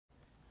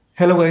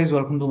Hello guys,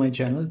 welcome to my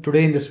channel.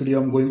 Today in this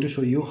video I'm going to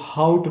show you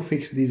how to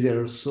fix these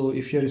errors. So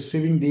if you're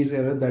receiving these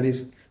errors, that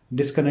is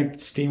disconnect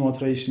Steam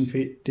authorization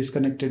fee,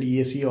 disconnected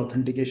EAC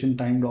authentication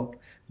timed out,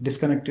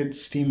 disconnected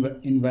Steam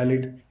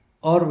invalid,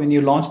 or when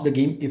you launch the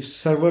game if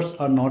servers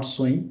are not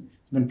showing,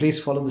 then please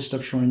follow the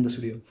steps shown in this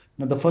video.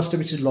 Now the first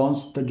step is to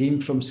launch the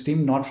game from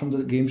Steam, not from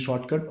the game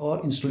shortcut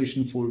or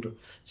installation folder.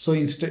 So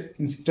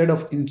instead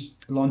of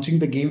launching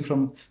the game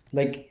from,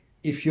 like,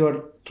 if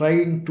you're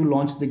trying to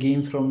launch the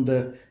game from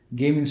the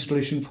game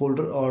installation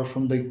folder or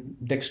from the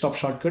desktop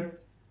shortcut,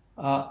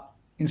 uh,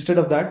 instead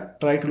of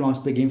that, try to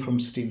launch the game from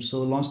Steam.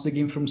 So launch the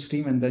game from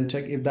Steam and then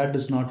check. If that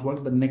does not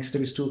work, the next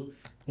step is to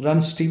run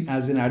Steam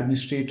as an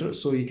administrator.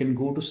 So you can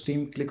go to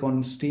Steam, click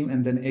on Steam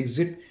and then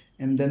exit,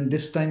 and then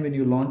this time when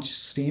you launch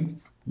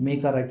Steam,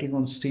 make a right click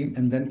on Steam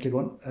and then click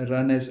on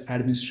run as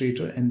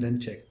administrator and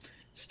then check.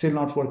 Still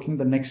not working.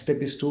 The next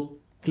step is to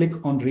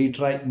click on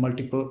retry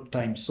multiple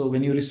times. So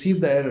when you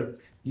receive the error,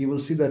 you will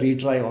see the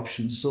retry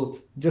option. So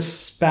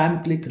just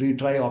spam click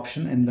retry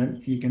option and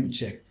then you can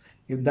check.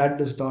 If that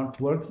does not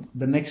work,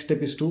 the next step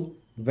is to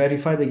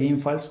verify the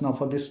game files. Now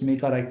for this,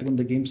 make a right click on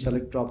the game,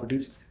 select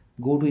properties,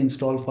 go to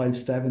install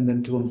files tab and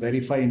then click on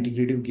verify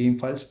integrative game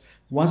files.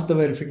 Once the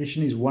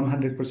verification is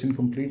 100%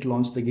 complete,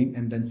 launch the game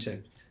and then check.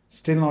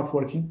 Still not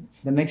working.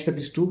 The next step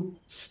is to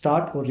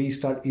start or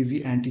restart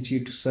easy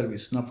anti-cheat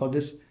service. Now for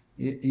this,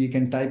 you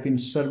can type in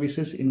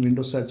services in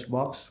Windows search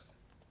box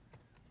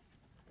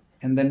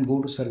and then go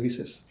to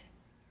services.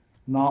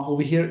 Now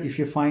over here, if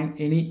you find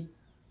any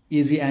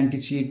easy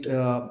anti-cheat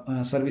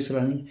service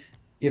running,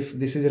 if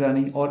this is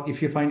running, or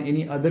if you find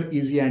any other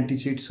easy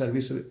anti-cheat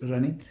service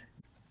running,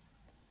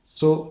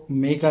 so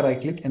make a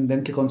right click and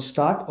then click on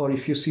start, or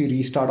if you see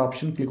restart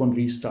option, click on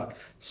restart.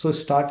 So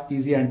start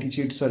easy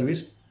anti-cheat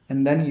service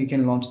and then you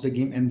can launch the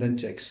game and then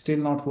check. Still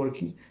not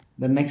working.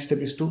 The next step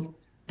is to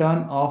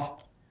turn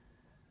off,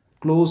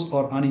 close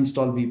or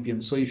uninstall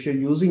VPN. So if you're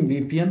using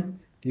VPN,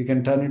 you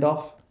can turn it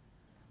off.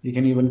 You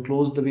can even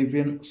close the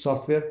VPN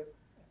software.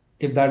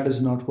 If that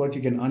does not work,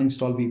 you can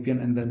uninstall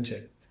VPN and then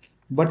check.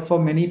 But for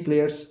many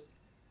players,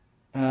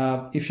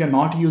 if you're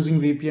not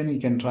using VPN, you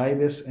can try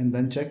this and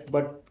then check.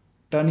 But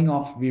turning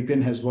off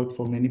VPN has worked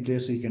for many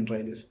players, so you can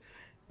try this.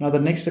 Now the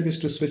next step is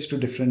to switch to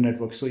different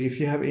networks. So if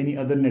you have any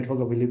other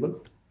network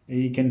available,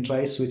 you can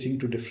try switching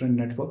to different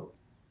network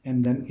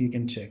and then you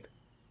can check.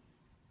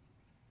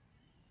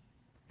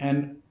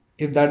 And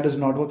if that does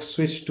not work,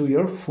 switch to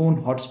your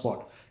phone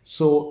hotspot.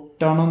 So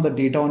turn on the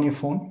data on your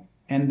phone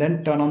and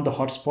then turn on the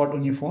hotspot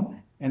on your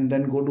phone and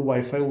then go to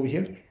Wi-Fi over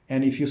here.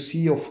 And if you see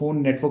your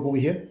phone network over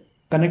here,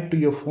 connect to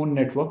your phone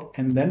network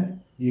and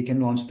then you can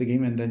launch the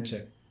game and then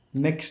check.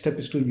 Next step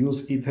is to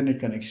use Ethernet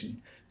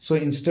connection. So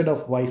instead of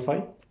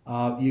Wi-Fi,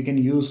 you can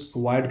use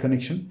wired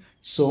connection.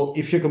 So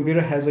if your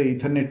computer has a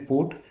Ethernet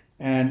port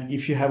and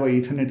if you have a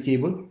Ethernet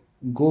cable,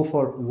 go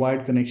for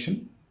wired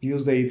connection.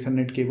 Use the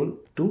Ethernet cable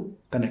to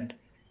connect.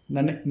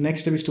 The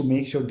next step is to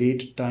make sure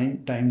date,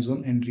 time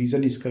zone and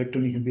region is correct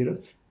on your computer.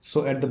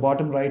 So at the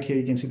bottom right here,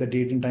 you can see the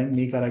date and time.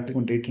 Make a right click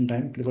on date and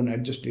time, click on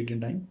adjust date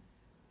and time,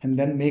 and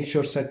then make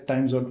sure set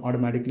time zone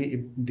automatically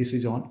if this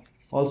is on.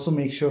 Also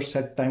make sure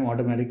set time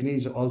automatically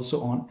is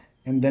also on,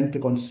 and then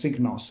click on sync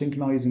now. Sync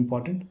now is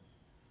important.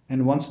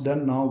 And once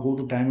done, now go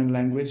to time and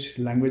language,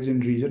 language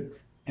and region,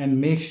 and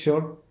make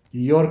sure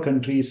your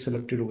country is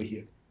selected over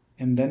here,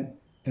 and then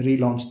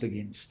relaunch the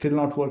game. Still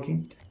not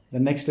working. The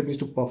next step is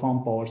to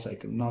perform power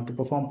cycle. Now to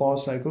perform power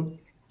cycle,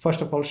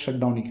 first of all, shut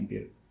down your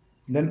computer.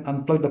 Then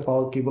unplug the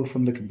power cable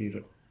from the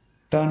computer.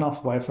 Turn off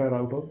Wi-Fi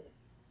router.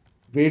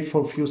 Wait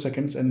for a few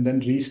seconds and then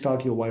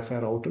restart your Wi-Fi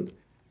router.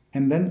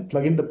 And then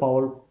plug in the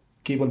power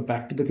cable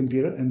back to the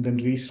computer and then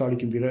restart your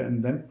computer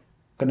and then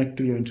connect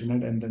to your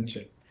internet and then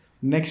check.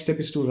 Next step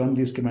is to run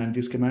these commands.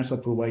 These commands are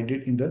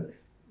provided in the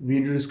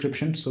video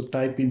description. So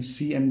type in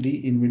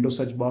cmd in Windows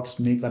search box,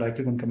 make a right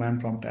click on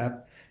command prompt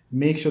app.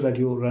 Make sure that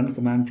you run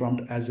command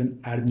prompt as an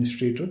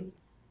administrator.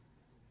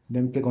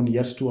 Then click on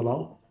yes to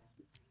allow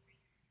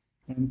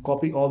and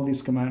copy all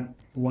these commands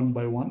one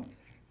by one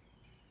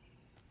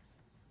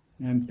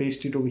and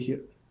paste it over here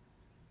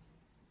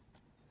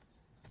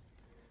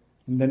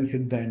and then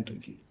hit the enter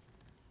key.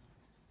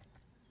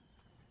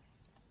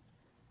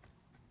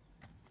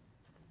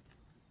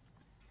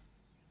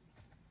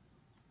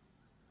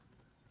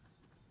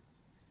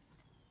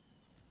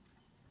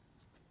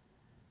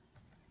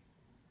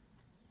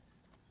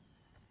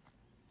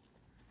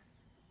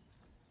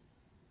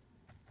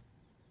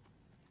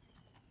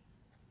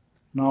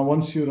 Now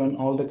once you run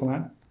all the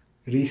command,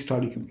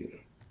 restart your computer.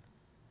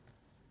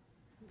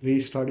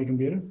 Restart your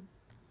computer,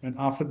 and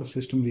after the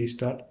system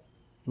restart,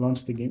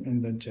 launch the game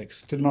and then check.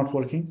 Still not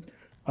working.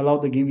 Allow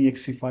the game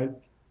exe file,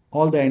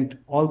 all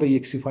the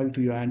exe file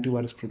to your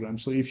antivirus program.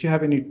 So if you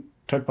have any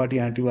third-party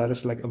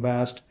antivirus like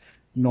Avast,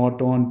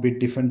 Norton,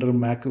 Bitdefender,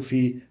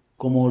 McAfee,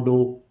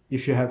 Komodo,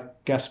 if you have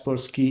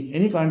Kaspersky,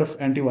 any kind of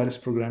antivirus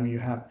program you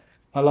have,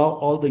 allow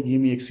all the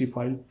game exe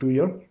file to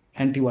your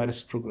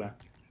antivirus program.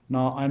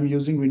 Now I'm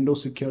using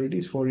Windows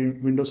Security. For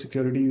Windows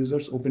Security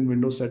users, open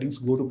Windows settings,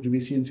 go to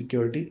privacy and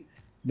security,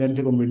 then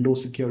click on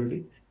Windows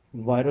Security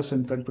virus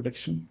and threat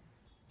protection.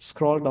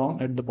 Scroll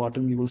down at the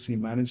bottom, you will see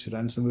manage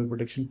ransomware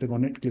protection. Click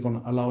on it, click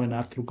on allow an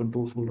app through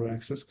control folder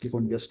access, click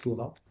on yes to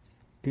allow.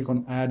 Click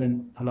on add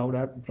an allowed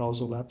app,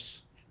 browse all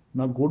apps.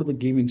 Now go to the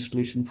game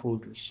installation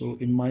folder. So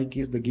in my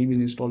case, the game is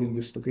installed in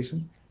this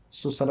location.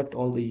 So select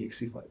all the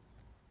exe file.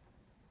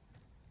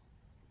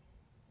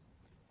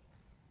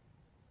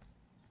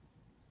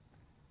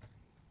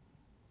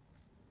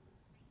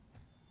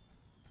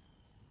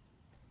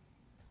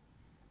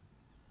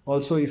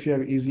 Also, if you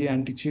have easy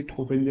anti-cheat,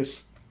 open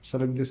this,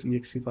 select this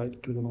exe file,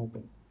 click on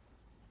open.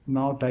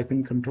 Now type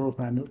in control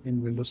panel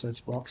in Windows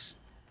search box.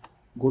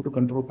 Go to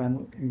control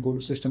panel and go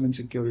to system and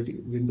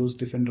security, Windows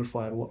Defender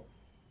Firewall.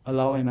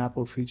 Allow an app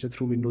or feature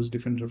through Windows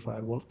Defender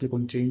Firewall. Click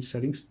on change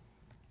settings.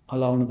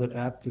 Allow another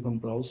app, click on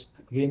browse.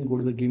 Again, go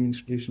to the game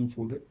installation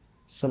folder.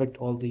 Select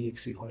all the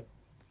exe file.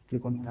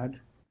 Click on add.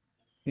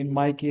 In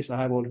my case, I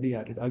have already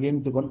added.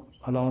 Again, click on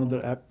allow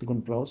another app, click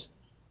on browse.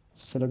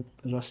 Select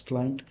Rust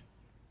client,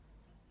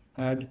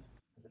 add.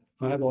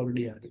 I have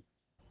already added.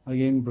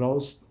 Again,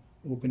 browse,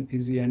 open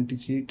easy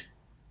anti-cheat.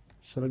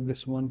 Select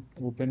this one,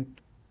 open,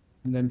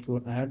 and then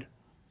click on add.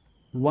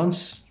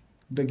 Once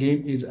the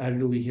game is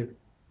added over here,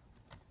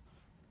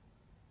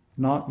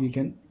 now you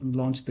can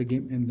launch the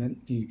game and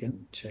then you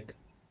can check.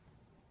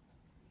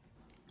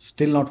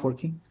 Still not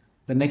working.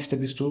 The next step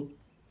is to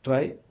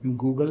try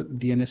Google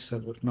DNS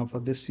server. Now for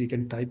this you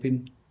can type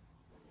in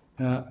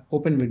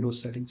open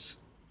Windows settings.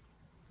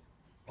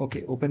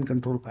 Okay, open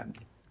control panel.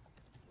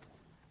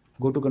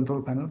 Go to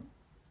control panel,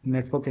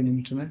 network and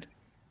internet,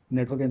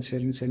 network and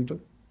sharing center.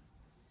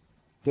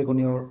 Click on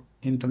your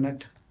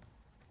internet,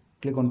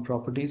 click on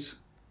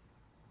properties,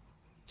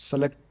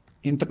 select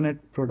internet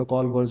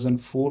protocol version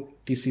 4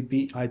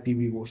 TCP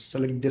IPv4.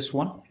 Select this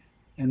one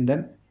and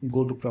then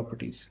go to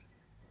properties.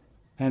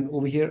 And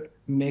over here,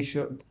 make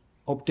sure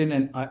obtain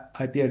an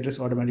IP address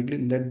automatically.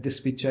 Let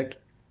this be checked.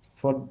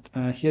 For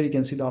here you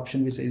can see the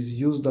option which says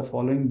use the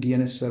following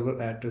DNS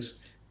server address.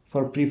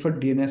 For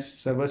preferred DNS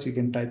servers, you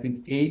can type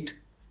in 8,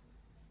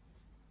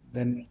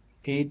 then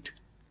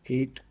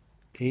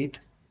 888,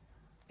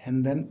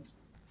 and then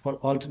for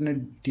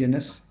alternate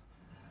DNS,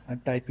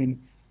 type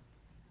in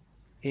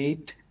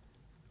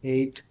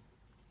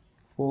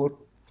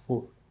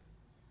 8844.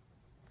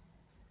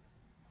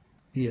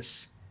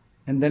 Yes,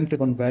 and then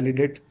click on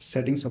validate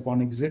settings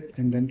upon exit,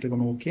 and then click on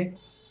OK.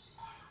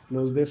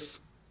 Close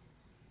this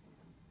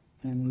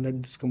and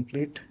let this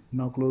complete.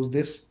 Now close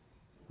this.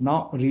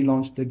 Now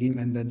relaunch the game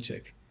and then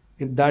check.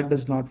 If that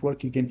does not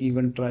work, you can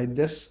even try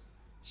this.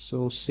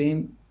 So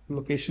same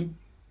location,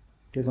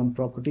 click on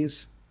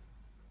properties.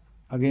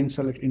 Again,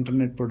 select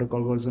internet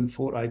protocol version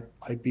 4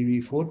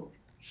 IPv4.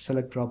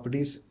 Select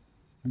properties.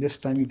 This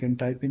time you can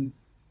type in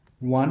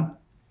 1,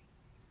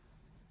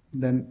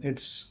 then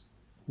it's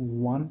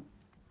 1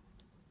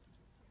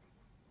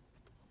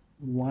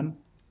 1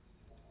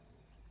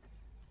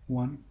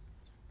 1,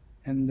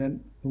 and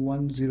then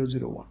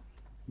 1001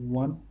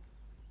 1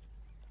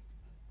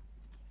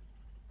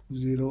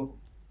 0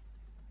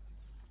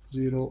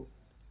 0,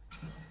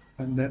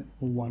 and then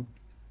 1.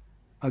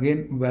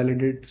 Again,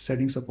 validate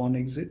settings upon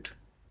exit,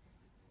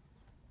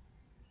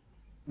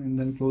 and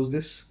then close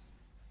this.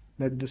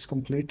 Let this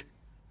complete,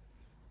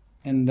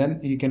 and then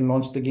you can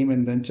launch the game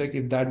and then check.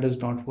 If that does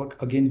not work,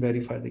 again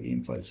verify the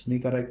game files.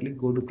 Make a right click,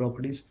 go to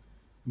properties,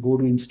 go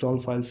to install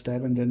files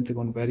tab, and then click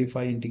on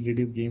verify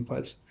integrity of game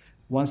files.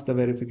 Once the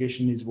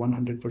verification is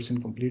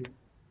 100% complete,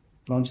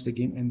 launch the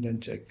game and then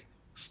check.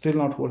 Still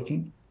not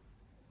working,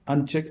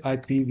 uncheck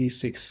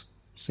IPv6,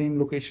 same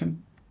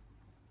location,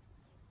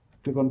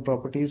 click on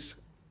properties.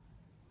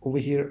 Over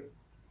here,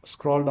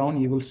 scroll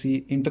down, you will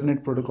see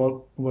internet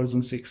protocol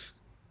version 6.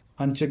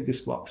 Uncheck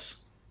this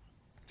box,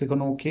 click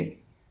on OK,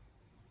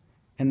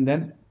 and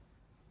then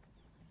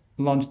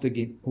launch the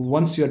game.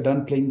 Once you are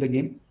done playing the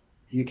game,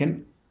 you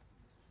can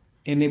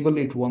enable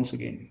it once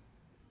again.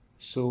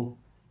 So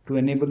to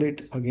enable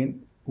it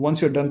again,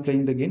 once you're done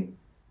playing the game,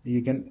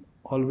 you can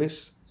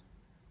always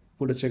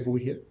put a check over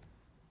here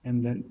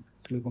and then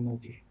click on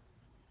OK.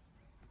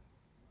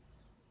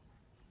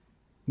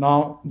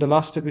 Now the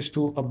last step is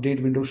to update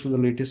Windows to the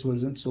latest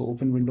version. So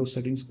open Windows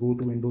settings, go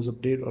to Windows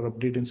Update or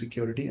Update and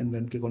Security, and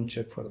then click on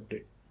check for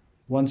update.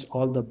 Once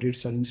all the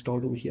updates are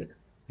installed over here,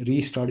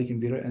 restart your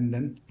computer and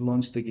then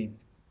launch the game.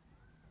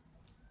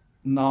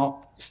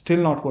 Now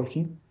still not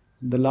working.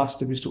 The last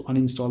step is to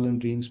uninstall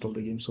and reinstall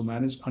the game. So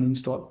manage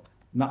uninstall.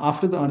 Now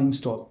after the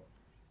uninstall,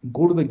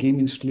 go to the game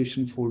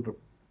installation folder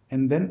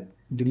and then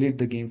delete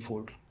the game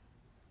folder.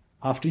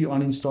 After you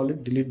uninstall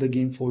it, delete the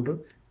game folder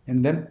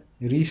and then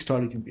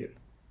restart your computer.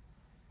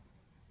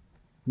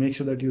 Make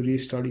sure that you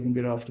restart your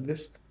computer after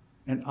this,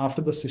 and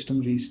after the system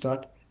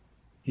restart,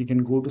 you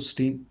can go to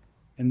Steam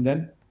and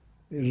then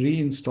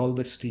reinstall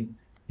the Steam.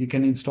 You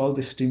can install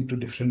the Steam to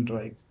different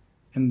drive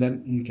and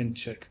then you can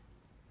check.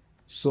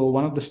 So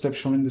one of the steps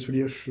shown in this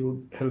video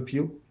should help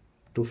you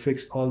to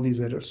fix all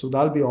these errors. So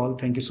that'll be all.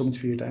 Thank you so much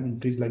for your time,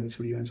 and please like this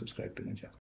video and subscribe to my channel.